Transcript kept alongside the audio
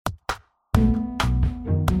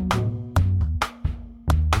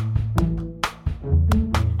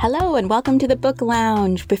Hello and welcome to the Book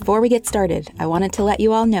Lounge. Before we get started, I wanted to let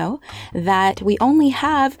you all know that we only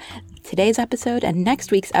have today's episode and next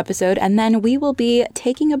week's episode, and then we will be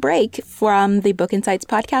taking a break from the Book Insights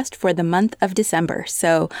podcast for the month of December.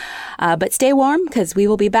 So, but stay warm because we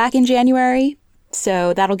will be back in January.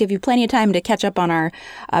 So that'll give you plenty of time to catch up on our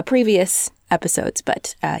previous episodes.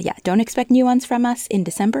 But don't expect new ones from us in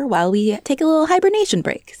December while we take a little hibernation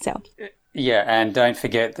break. So. Yeah, and don't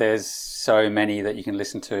forget there's so many that you can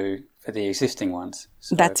listen to for the existing ones.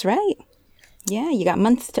 So. That's right. Yeah, you got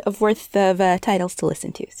months of worth of titles to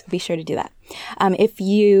listen to, so be sure to do that. If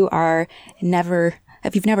you've never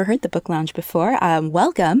heard the Book Lounge before,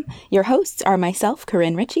 welcome. Your hosts are myself,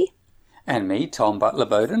 Corinne Ritchie. And me, Tom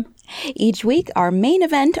Butler-Bowden. Each week, our main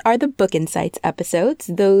event are the Book Insights episodes.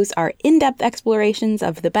 Those are in-depth explorations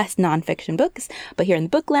of the best nonfiction books, but here in the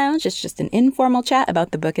Book Lounge, it's just an informal chat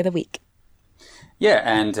about the book of the week. Yeah,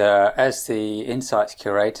 and as the Insights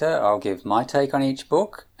curator, I'll give my take on each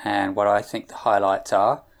book and what I think the highlights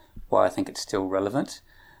are, why I think it's still relevant.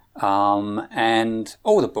 And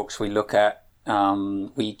all the books we look at,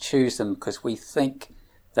 we choose them because we think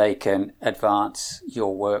they can advance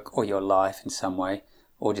your work or your life in some way,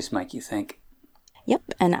 or just make you think. Yep,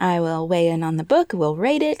 and I will weigh in on the book, we'll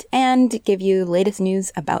rate it, and give you latest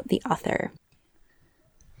news about the author.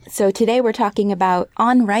 So today we're talking about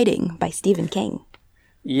On Writing by Stephen King.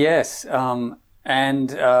 Yes, I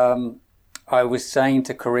was saying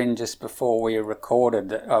to Corinne just before we recorded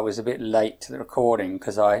that I was a bit late to the recording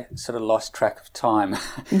because I sort of lost track of time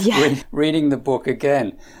reading the book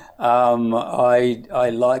again.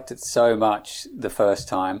 I liked it so much the first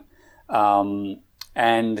time,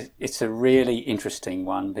 and it's a really interesting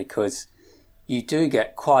one because you do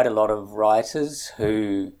get quite a lot of writers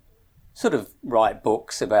who sort of write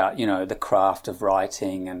books about, the craft of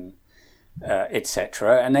writing and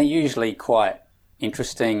etc. And they're usually quite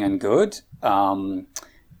interesting and good,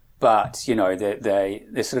 but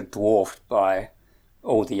they're sort of dwarfed by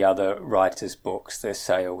all the other writers' books, their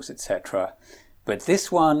sales, etc. But this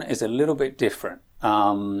one is a little bit different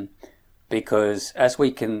because, as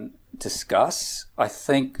we can discuss, I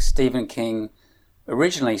think Stephen King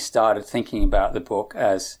originally started thinking about the book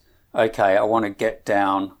as, okay, I want to get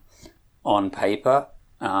down on paper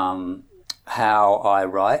how I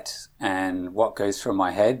write and what goes through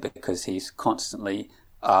my head, because he's constantly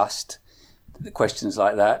asked questions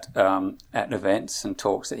like that at events and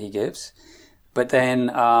talks that he gives. But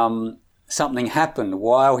then something happened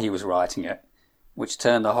while he was writing it, which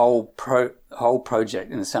turned the whole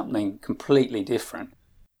project into something completely different.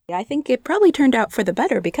 I think it probably turned out for the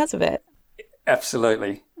better because of it.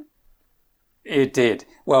 Absolutely. It did.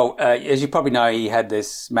 Well, as you probably know, he had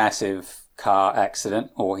this massive car accident,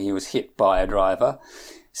 or he was hit by a driver.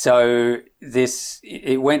 So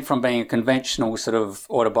it went from being a conventional sort of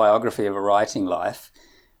autobiography of a writing life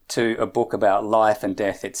to a book about life and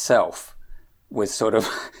death itself, with sort of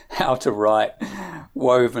how to write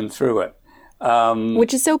woven through it.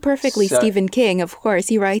 Which is so perfectly Stephen King. Of course,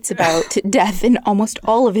 he writes about death in almost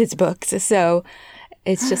all of his books, so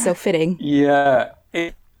it's just so fitting. Yeah,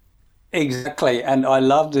 exactly. And I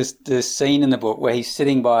love this scene in the book where he's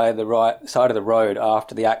sitting by the right side of the road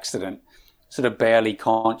after the accident, sort of barely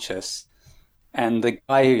conscious. And the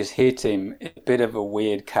guy who's hit him is a bit of a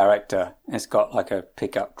weird character. It's got like a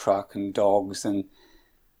pickup truck and dogs, and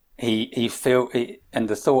and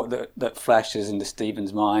the thought that flashes into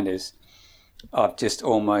Stephen's mind is, I've just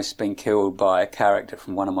almost been killed by a character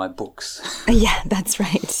from one of my books. Yeah, that's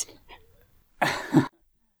right.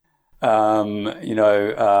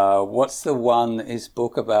 What's the one, his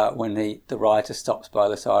book about when the writer stops by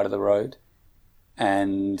the side of the road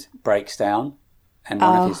and breaks down, and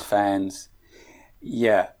one of his fans,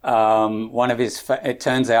 it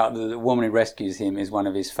turns out that the woman who rescues him is one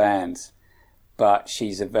of his fans, but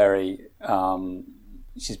she's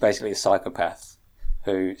she's basically a psychopath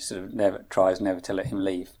who sort of tries never to let him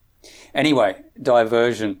leave. Anyway,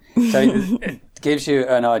 diversion. So it gives you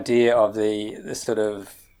an idea of the sort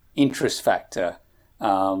of interest factor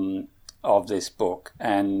of this book.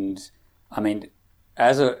 And I mean,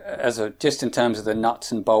 as a just in terms of the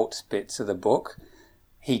nuts and bolts bits of the book,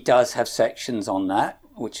 he does have sections on that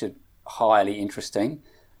which are highly interesting.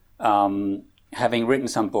 Having written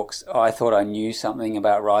some books, I thought I knew something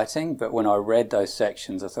about writing, but when I read those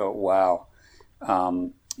sections, I thought, wow,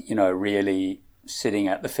 really sitting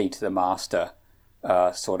at the feet of the master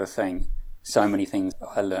sort of thing. So many things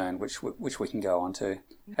I learned, which we can go on to.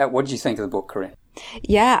 What did you think of the book, Corinne?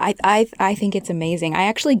 Yeah, I think it's amazing. I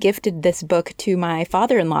actually gifted this book to my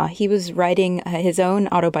father-in-law. He was writing his own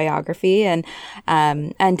autobiography and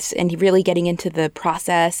really getting into the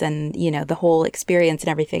process and, you know, the whole experience and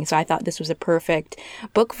everything. So I thought this was a perfect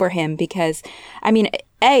book for him because, I mean,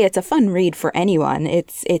 it's a fun read for anyone.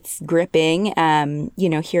 It's gripping, you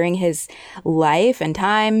know, hearing his life and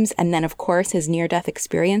times, and then of course his near-death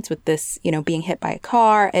experience with this, you know, being hit by a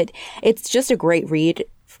car. It's just a great read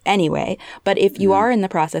anyway. But if you are in the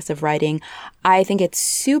process of writing, I think it's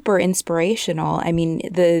super inspirational. I mean,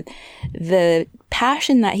 the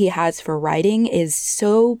passion that he has for writing is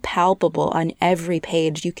so palpable on every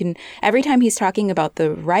page. Every time he's talking about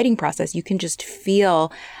the writing process, you can just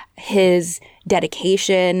feel his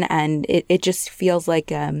dedication, and it just feels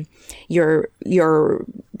like you're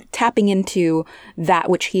tapping into that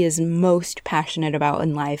which he is most passionate about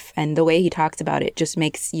in life, and the way he talks about it just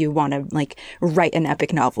makes you want to like write an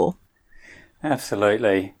epic novel.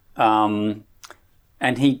 Absolutely. And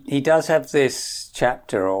he does have this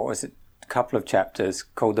chapter, or is it a couple of chapters,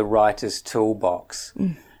 called The Writer's Toolbox.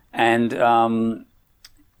 And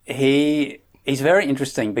he's very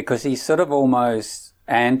interesting because he's sort of almost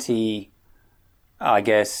anti, I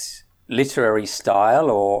guess, literary style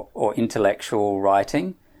or intellectual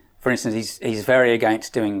writing. For instance, he's very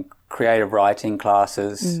against doing creative writing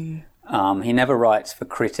classes. He never writes for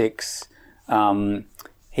critics.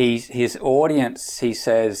 His audience, he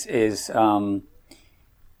says, is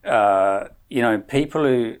you know, people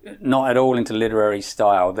who not at all into literary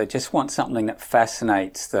style. They just want something that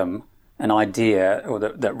fascinates them, an idea, or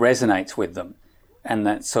that resonates with them, and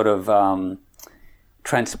that sort of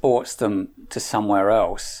transports them to somewhere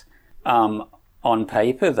else. On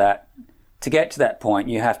paper, that to get to that point,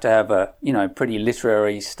 you have to have a, you know, pretty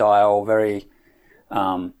literary style, very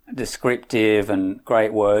descriptive and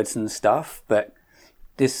great words and stuff. But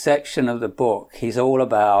this section of the book, he's all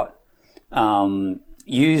about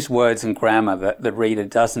use words and grammar that the reader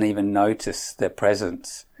doesn't even notice their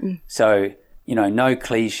presence. So, you know, no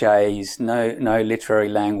cliches, no literary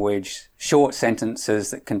language, short sentences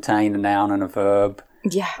that contain a noun and a verb.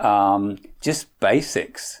 Yeah. Just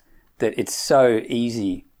basics that it's so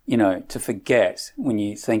easy, you know, to forget when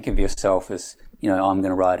you think of yourself as, you know, I'm going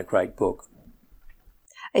to write a great book.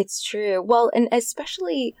 It's true. Well, and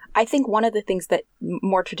especially, I think one of the things that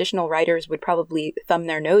more traditional writers would probably thumb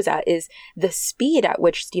their nose at is the speed at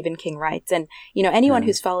which Stephen King writes. And, you know, anyone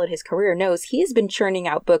who's followed his career knows he's been churning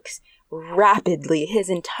out books rapidly his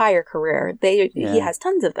entire career. He has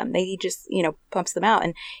tons of them. He just, you know, pumps them out.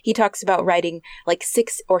 And he talks about writing like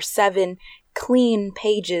 6 or 7 clean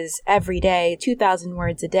pages every day, 2,000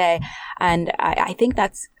 words a day. And I think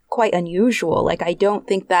that's quite unusual. Like, I don't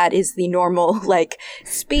think that is the normal, like,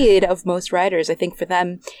 speed of most writers. I think for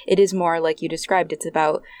them, it is more like you described. It's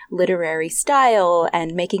about literary style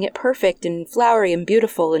and making it perfect and flowery and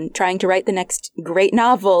beautiful and trying to write the next great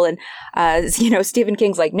novel. And, you know, Stephen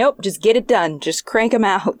King's like, nope, just get it done. Just crank them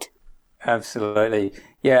out. Absolutely.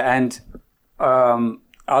 Yeah. And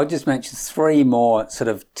I'll just mention 3 more sort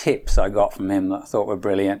of tips I got from him that I thought were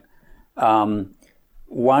brilliant.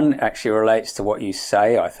 One actually relates to what you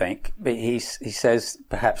say, I think. But he says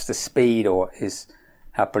perhaps the speed or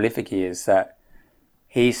how prolific he is, that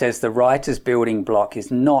he says the writer's building block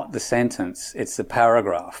is not the sentence, it's the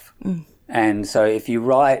paragraph. And so if you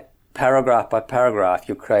write paragraph by paragraph,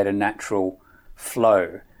 you'll create a natural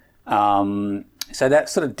flow. So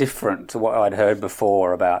that's sort of different to what I'd heard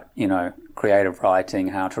before about, you know, creative writing,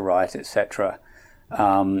 how to write, etc.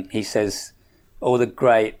 He says all the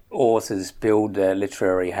great authors build their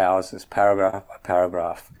literary houses paragraph by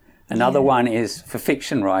paragraph. Another one is for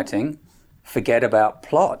fiction writing, forget about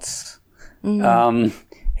plots.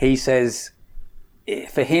 He says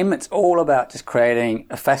for him it's all about just creating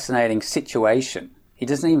a fascinating situation. He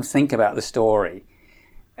doesn't even think about the story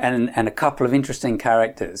and a couple of interesting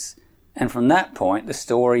characters. And from that point, the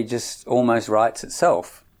story just almost writes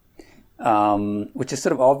itself. Which is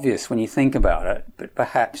sort of obvious when you think about it, but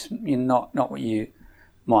perhaps not what you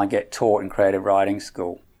might get taught in creative writing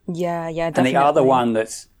school. Yeah, definitely. And the other one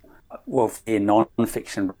that's, well, in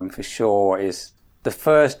non-fiction for sure, is the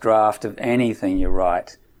first draft of anything you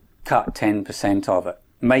write, cut 10% of it.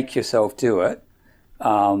 Make yourself do it.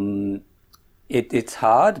 It's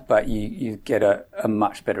hard, but you get a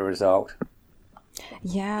much better result.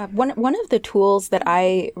 Yeah, one of the tools that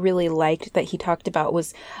I really liked that he talked about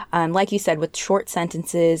was, like you said, with short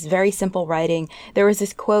sentences, very simple writing. There was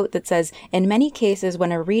this quote that says, "In many cases,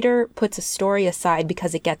 when a reader puts a story aside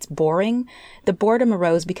because it gets boring, the boredom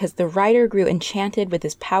arose because the writer grew enchanted with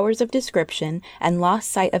his powers of description and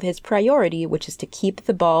lost sight of his priority, which is to keep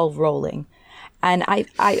the ball rolling." And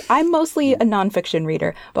I'm mostly a nonfiction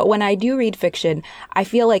reader, but when I do read fiction, I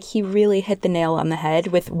feel like he really hit the nail on the head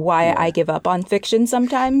with why I give up on fiction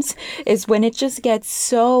sometimes, is when it just gets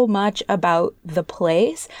so much about the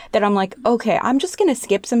place that I'm like, okay, I'm just going to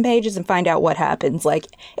skip some pages and find out what happens. Like,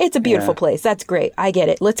 it's a beautiful place. That's great. I get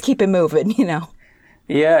it. Let's keep it moving, you know?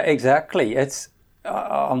 Yeah, exactly.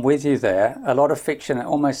 I'm with you there. A lot of fiction, it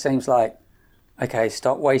almost seems like, okay,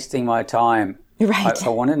 stop wasting my time. Right. I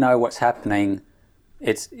want to know what's happening.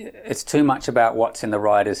 It's too much about what's in the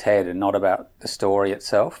writer's head and not about the story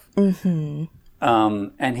itself. Mm-hmm.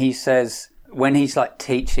 And he says, when he's like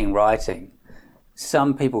teaching writing,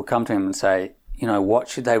 some people come to him and say, you know, what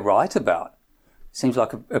should they write about? Seems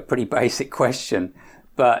like a pretty basic question,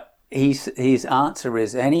 but his answer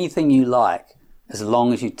is anything you like, as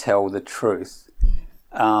long as you tell the truth,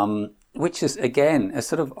 which is, again, a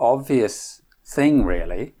sort of obvious thing,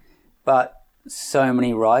 really. But so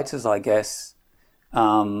many writers, I guess,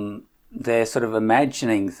 they're sort of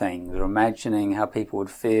imagining things or imagining how people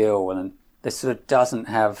would feel, and this sort of doesn't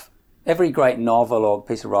have... Every great novel or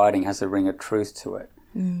piece of writing has a ring of truth to it.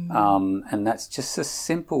 And that's just a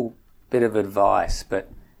simple bit of advice,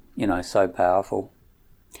 but, you know, so powerful.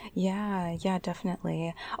 Yeah,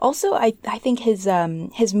 definitely. Also, I think his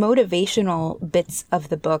motivational bits of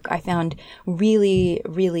the book I found really,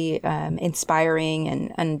 really inspiring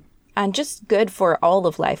and just good for all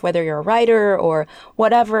of life, whether you're a writer or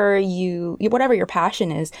whatever your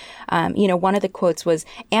passion is. You know, one of the quotes was,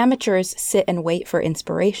 "Amateurs sit and wait for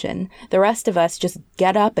inspiration. The rest of us just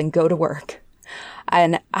get up and go to work."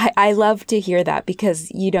 And I love to hear that because,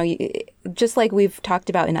 you know, just like we've talked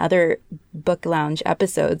about in other Book Lounge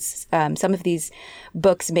episodes, some of these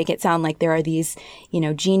books make it sound like there are these, you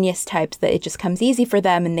know, genius types that it just comes easy for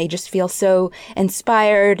them and they just feel so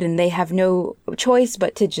inspired and they have no choice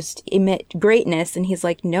but to just emit greatness. And he's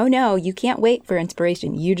like, no, you can't wait for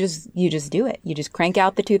inspiration. You just do it. You just crank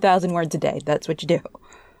out the 2,000 words a day. That's what you do.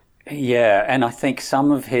 Yeah, and I think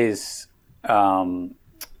some of his...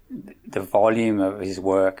 the volume of his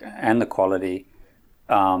work and the quality,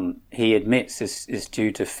 he admits is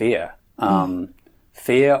due to fear.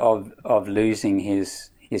 Fear of losing his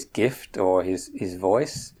gift or his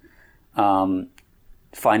voice.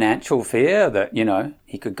 Financial fear that, you know,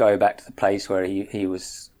 he could go back to the place where he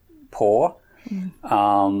was poor.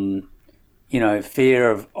 You know,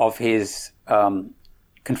 fear of his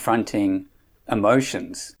confronting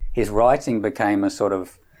emotions. His writing became a sort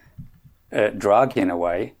of drug in a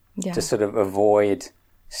way. Yeah. To sort of avoid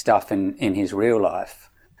stuff in his real life.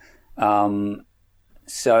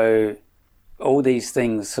 So all these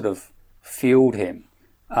things sort of fueled him.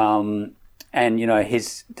 And, you know,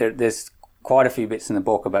 there's quite a few bits in the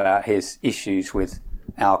book about his issues with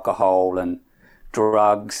alcohol and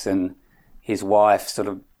drugs and his wife sort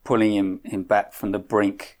of pulling him back from the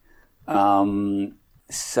brink.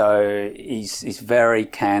 So he's very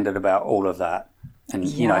candid about all of that. And,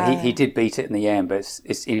 you know, he did beat it in the end, but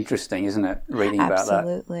it's interesting, isn't it, reading about that?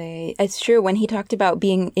 Absolutely. It's true. When he talked about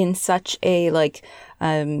being in such a, like,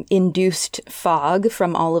 induced fog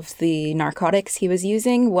from all of the narcotics he was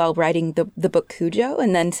using while writing the book Cujo,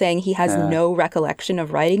 and then saying he has no recollection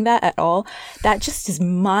of writing that at all, that just is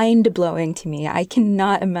mind-blowing to me. I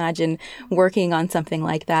cannot imagine working on something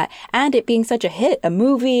like that and it being such a hit, a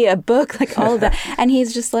movie, a book, like all of that. And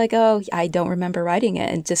he's just like, oh, I don't remember writing it.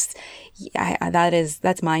 And just,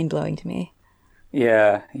 that's mind-blowing to me.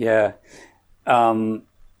 Yeah.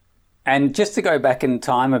 And just to go back in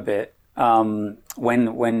time a bit,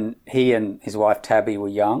 when he and his wife Tabby were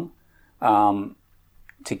young, to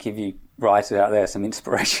give you writers out there some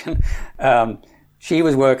inspiration, she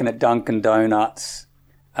was working at Dunkin' Donuts.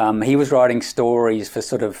 He was writing stories for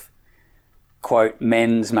sort of, quote,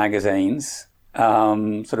 men's magazines,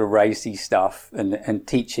 sort of racy stuff and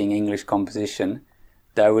teaching English composition.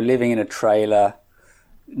 They were living in a trailer,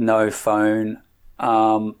 no phone,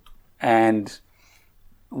 and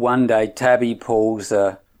one day Tabby pulls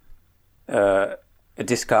a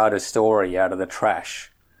discarded story out of the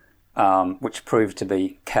trash, which proved to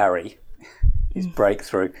be Carrie, his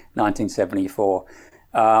breakthrough, 1974.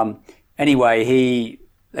 Anyway,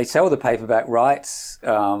 they sell the paperback rights,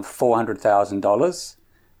 $400,000,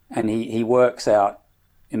 and he works out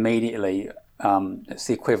immediately. It's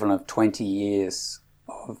the equivalent of 20 years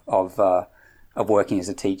of working as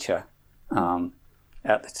a teacher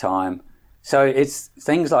at the time. So it's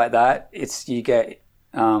things like that. You get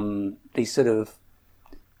these sort of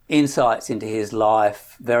insights into his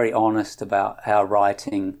life, very honest about how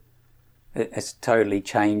writing has totally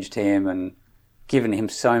changed him and given him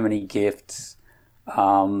so many gifts,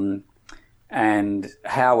 and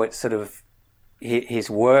how it sort of his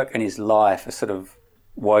work and his life are sort of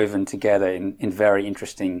woven together in very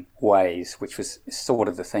interesting ways, which was sort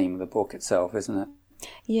of the theme of the book itself, isn't it?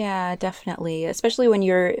 Yeah, definitely. Especially when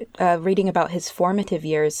you're reading about his formative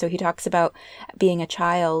years. So he talks about being a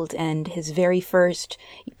child and his very first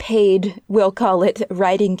paid, we'll call it,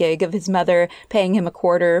 writing gig of his mother paying him a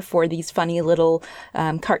quarter for these funny little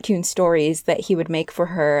cartoon stories that he would make for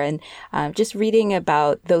her. And just reading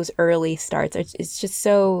about those early starts, it's just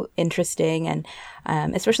so interesting. And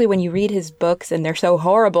especially when you read his books and they're so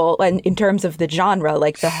horrible in terms of the genre,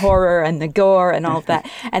 like the horror and the gore and all of that.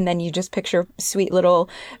 And then you just picture sweet little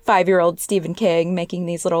 5-year-old Stephen King making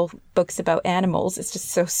these little books about animals. It's just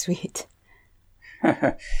so sweet.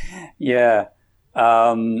 Yeah.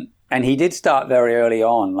 And he did start very early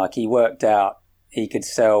on. Like, he worked out he could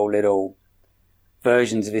sell little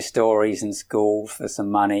versions of his stories in school for some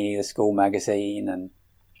money, the school magazine, and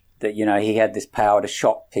that, you know, he had this power to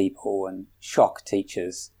shock people and shock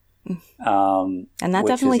teachers. And that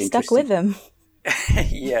definitely stuck with him.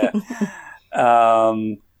 Yeah.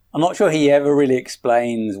 I'm not sure he ever really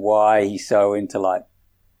explains why he's so into, like,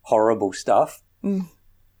 horrible stuff. But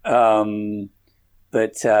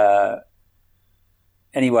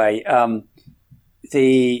anyway,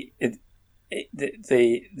 the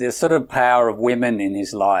sort of power of women in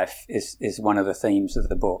his life is one of the themes of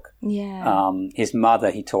the book. Yeah. His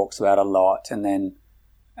mother he talks about a lot, and then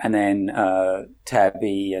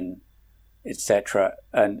Tabby and etc.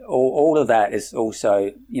 And all of that is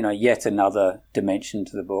also, you know, yet another dimension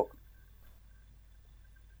to the book.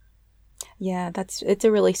 Yeah, it's a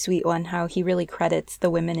really sweet one, how he really credits the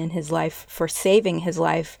women in his life for saving his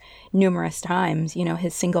life numerous times. You know,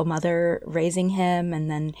 his single mother raising him, and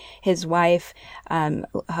then his wife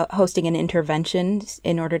hosting an intervention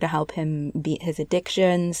in order to help him beat his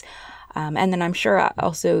addictions. And then I'm sure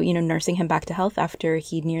also, you know, nursing him back to health after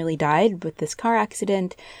he nearly died with this car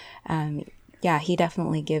accident. Yeah, he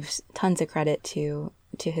definitely gives tons of credit to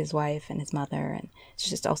his wife and his mother. And it's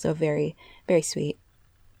just also very, very sweet.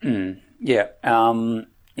 Yeah,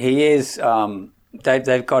 he is.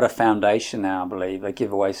 They've got a foundation now, I believe. They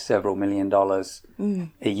give away several $1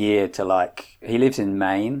 million a year to, like, he lives in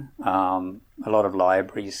Maine. A lot of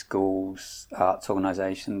libraries, schools, arts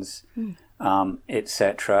organisations,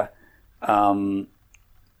 etc. And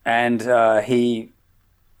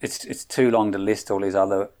it's too long to list all his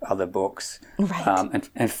other books, right.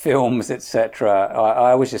 and films, etc.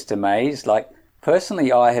 I was just amazed. Like,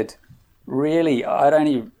 personally, I'd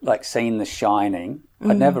only, like, seen The Shining.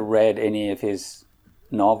 I'd never read any of his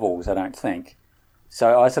novels, I don't think.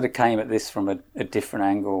 So I sort of came at this from a different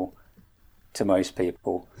angle to most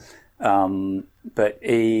people. But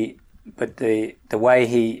the way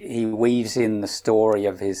he weaves in the story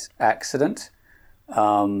of his accident,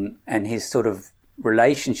 and his sort of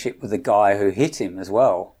relationship with the guy who hit him as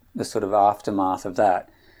well, the sort of aftermath of that,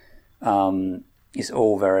 is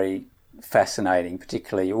all very fascinating.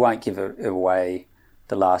 Particularly, you won't give away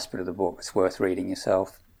the last bit of the book. It's worth reading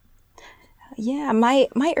yourself. Yeah, my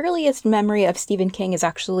earliest memory of Stephen King is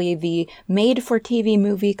actually the made-for-TV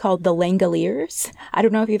movie called The Langoliers. I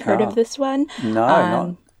don't know if you've heard of this one. No,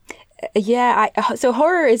 not. Yeah, so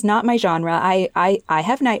horror is not my genre. I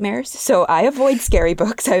have nightmares, so I avoid scary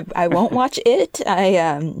books. I won't watch it.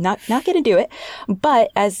 I not gonna do it.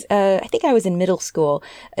 But as I think I was in middle school,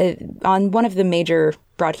 on one of the major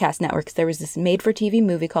broadcast networks, there was this made-for-TV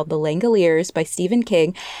movie called The Langoliers by Stephen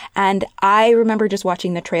King, and I remember just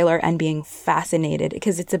watching the trailer and being fascinated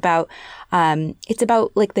because it's about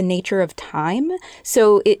like the nature of time.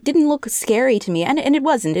 So it didn't look scary to me, and it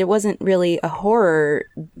wasn't really a horror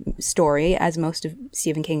story as most of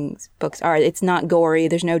Stephen King's books are. It's not gory.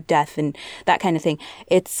 There's no death and that kind of thing.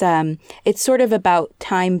 It's sort of about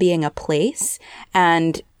time being a place,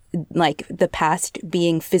 and like the past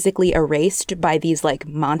being physically erased by these like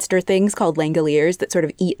monster things called Langoliers that sort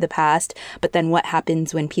of eat the past. But then what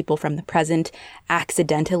happens when people from the present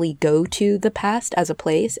accidentally go to the past as a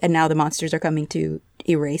place, and now the monsters are coming to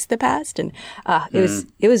erase the past? And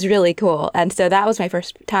it was really cool. And so that was my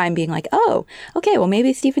first time being like, oh, okay, well,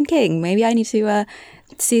 maybe Stephen King, maybe I need to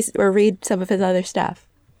see or read some of his other stuff.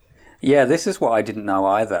 Yeah, this is what I didn't know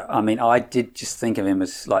either. I mean, I did just think of him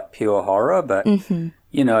as like pure horror, but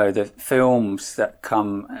you know, the films that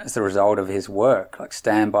come as a result of his work, like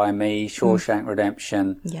Stand By Me, Shawshank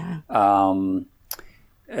Redemption,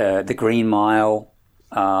 The Green Mile.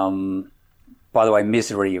 By the way,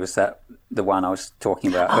 Misery was the one I was talking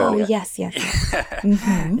about earlier. Oh, yes. Yeah.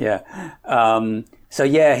 So,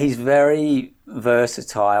 yeah, he's very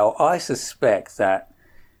versatile. I suspect that,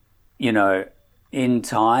 you know, in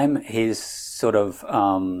time, his sort of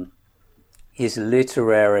his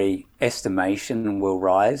literary estimation will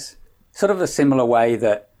rise. Sort of a similar way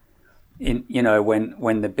that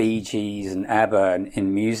when the Bee Gees and ABBA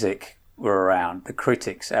in music were around, the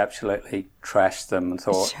critics absolutely trashed them and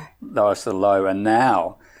thought they were so low. And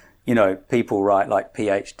now, people write like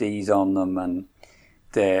PhDs on them, and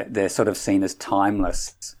they're sort of seen as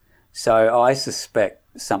timeless. So I suspect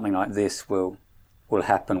something like this will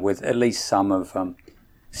happen with at least some of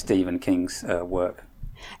Stephen King's work.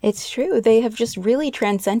 It's true. They have just really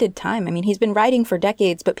transcended time. I mean, he's been writing for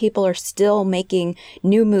decades, but people are still making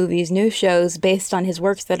new movies, new shows based on his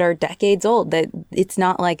works that are decades old. That it's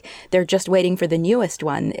not like they're just waiting for the newest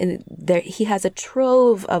one. He has a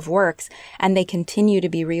trove of works, and they continue to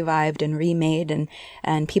be revived and remade,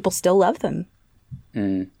 and people still love them.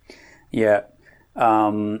 Yeah.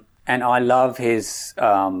 And I love his,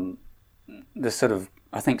 the sort of,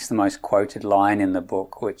 I think it's the most quoted line in the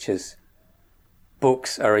book, which is,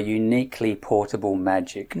 books are a uniquely portable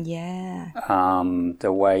magic. Yeah.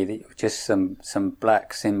 The way that just some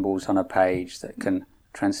black symbols on a page that can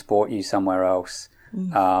transport you somewhere else.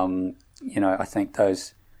 I think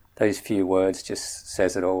those few words just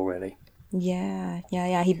says it all, really. Yeah.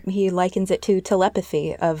 He likens it to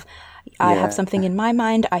telepathy of, I have something in my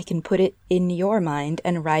mind, I can put it in your mind,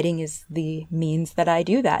 and writing is the means that I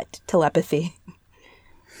do that, telepathy.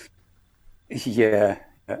 Yeah.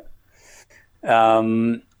 Now,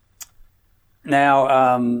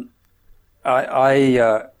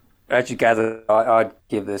 I as you gather, I'd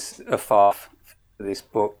give this a 5 for this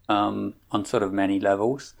book on sort of many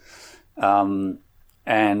levels, and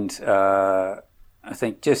I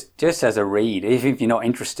think just as a read, even if you're not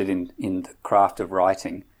interested in the craft of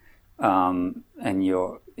writing, and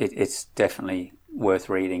it's definitely worth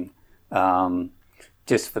reading,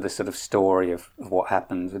 just for the sort of story of what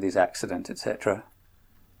happens with his accident, etc.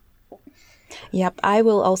 Yep, I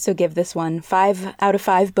will also give this one 5 out of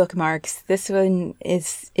 5 bookmarks. This one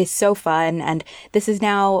is so fun, and this is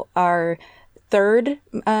now our 3rd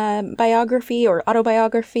biography or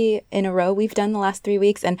autobiography in a row we've done the last 3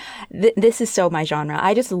 weeks, and this is so my genre.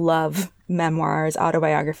 I just love memoirs,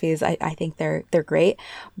 autobiographies. I think they're great,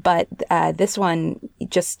 but this one,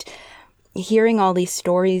 just hearing all these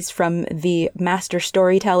stories from the master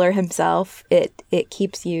storyteller himself, it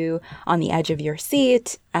keeps you on the edge of your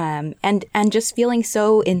seat, and just feeling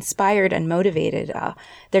so inspired and motivated.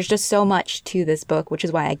 There's just so much to this book, which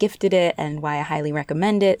is why I gifted it and why I highly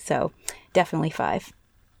recommend it. So definitely 5.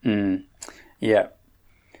 Yeah.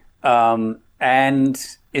 And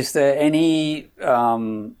is there any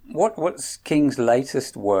what's King's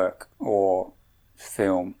latest work or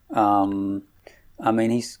film? I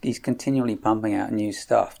mean, he's continually pumping out new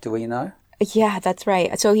stuff. Do we know? Yeah, that's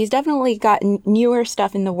right. So he's definitely got newer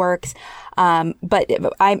stuff in the works, but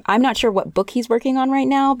I'm not sure what book he's working on right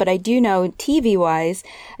now, but I do know TV-wise,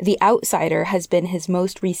 The Outsider has been his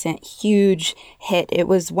most recent huge hit. It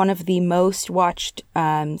was one of the most watched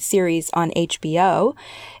series on HBO,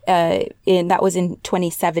 that was in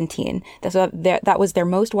 2017. That was their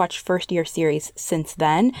most watched first-year series since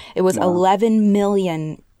then. It was 11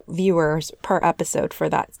 million viewers per episode for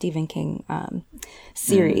that Stephen King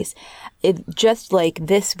series. It just like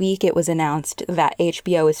this week it was announced that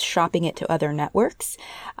HBO is shopping it to other networks,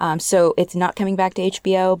 so it's not coming back to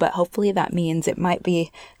HBO, but hopefully that means it might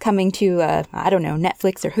be coming to I don't know,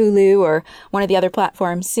 Netflix or Hulu or one of the other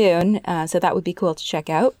platforms soon, so that would be cool to check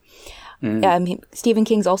out. Stephen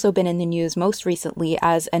King's also been in the news most recently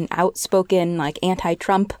as an outspoken, like,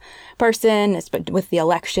 anti-Trump person with the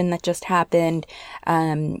election that just happened.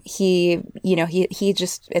 He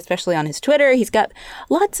just, especially on his Twitter, he's got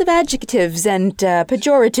lots of adjectives and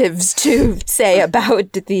pejoratives to say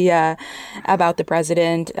about the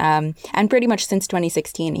president. And pretty much since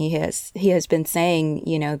 2016, he has been saying,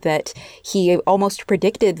 that he almost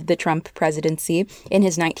predicted the Trump presidency in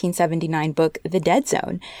his 1979 book, The Dead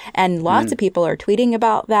Zone. And lots of people are tweeting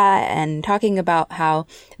about that and talking about how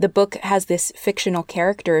the book has this fictional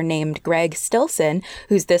character named Greg Stilson,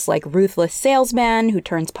 who's this like ruthless salesman who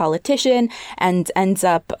turns politician and ends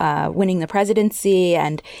up winning the presidency.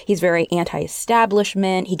 And he's very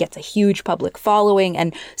anti-establishment. He gets a huge public following.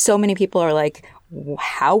 And so many people are like,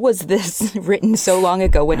 how was this written so long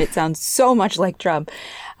ago when it sounds so much like Trump?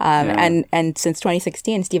 And since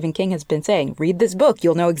 2016, Stephen King has been saying, read this book.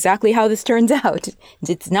 You'll know exactly how this turns out.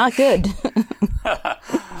 It's not good.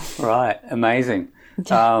 Right. Amazing.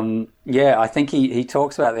 I think he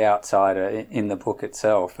talks about The Outsider in the book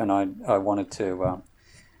itself, and I wanted to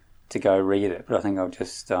go read it, but I think I'll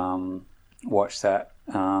just watch that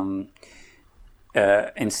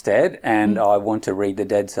instead, and I want to read The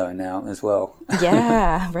Dead Zone now as well.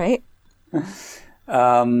 Yeah, right.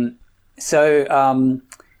 So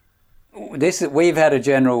we've had a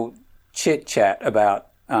general chit chat about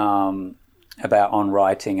on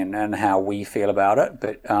writing and how we feel about it,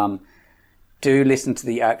 but do listen to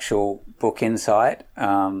the actual book Insight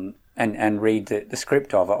and read the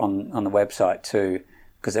script of it on the website too,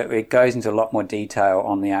 because it goes into a lot more detail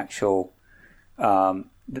on the actual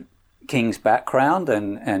the King's background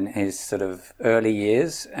and his sort of early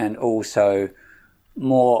years, and also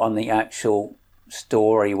more on the actual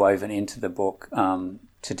story woven into the book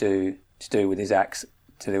to do with his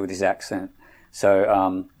accent.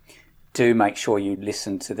 So do make sure you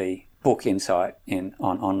listen to the book Insight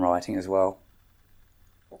on writing as well.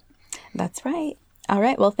 That's right. All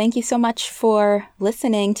right. Well, thank you so much for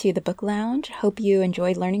listening to the Book Lounge. Hope you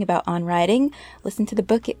enjoyed learning about on writing. Listen to the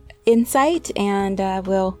book Insight, and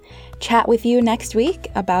we'll chat with you next week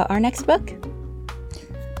about our next book.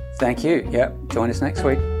 Thank you. Yep. Join us next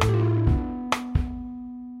week.